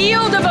being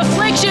healed of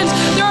afflictions.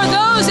 There are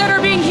those that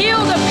are being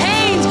healed of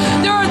pains.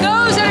 There are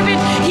those that have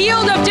been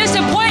healed of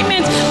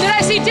disappointments, that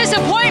I see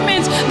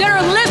disappointments that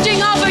are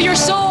lifting off of your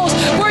souls,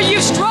 where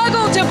you've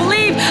struggled to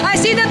believe. I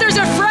see that there's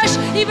a fresh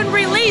even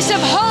release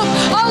of hope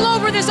all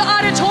over this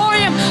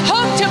auditorium.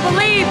 Hope to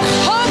believe,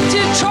 hope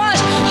to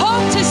trust,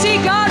 hope to see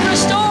God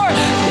restore,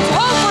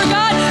 hope for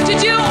God to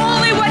do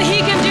only what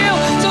He can do.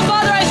 So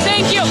Father, I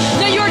thank you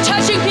that you're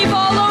touching people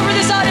all over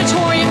this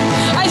auditorium.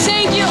 I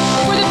thank you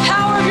for the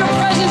power of your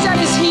presence that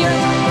is here.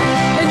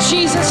 In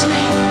Jesus'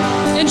 name,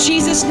 in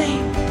Jesus'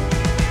 name.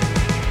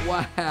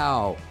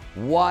 Wow,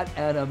 what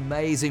an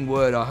amazing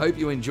word. I hope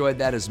you enjoyed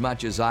that as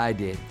much as I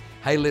did.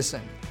 Hey,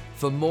 listen,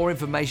 for more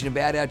information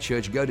about our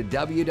church, go to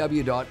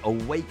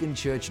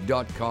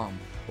www.awakenchurch.com.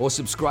 or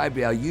subscribe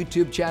to our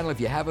YouTube channel if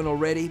you haven't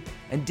already,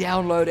 and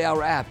download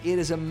our app. It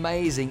is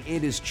amazing.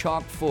 It is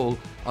chock full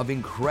of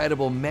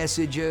incredible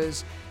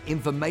messages,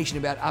 information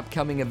about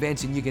upcoming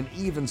events, and you can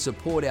even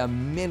support our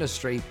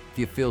ministry if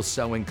you feel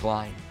so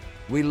inclined.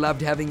 We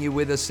loved having you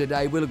with us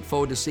today. We look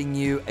forward to seeing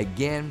you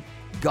again.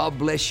 God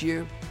bless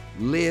you.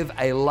 Live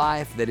a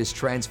life that is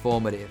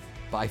transformative.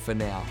 Bye for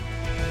now.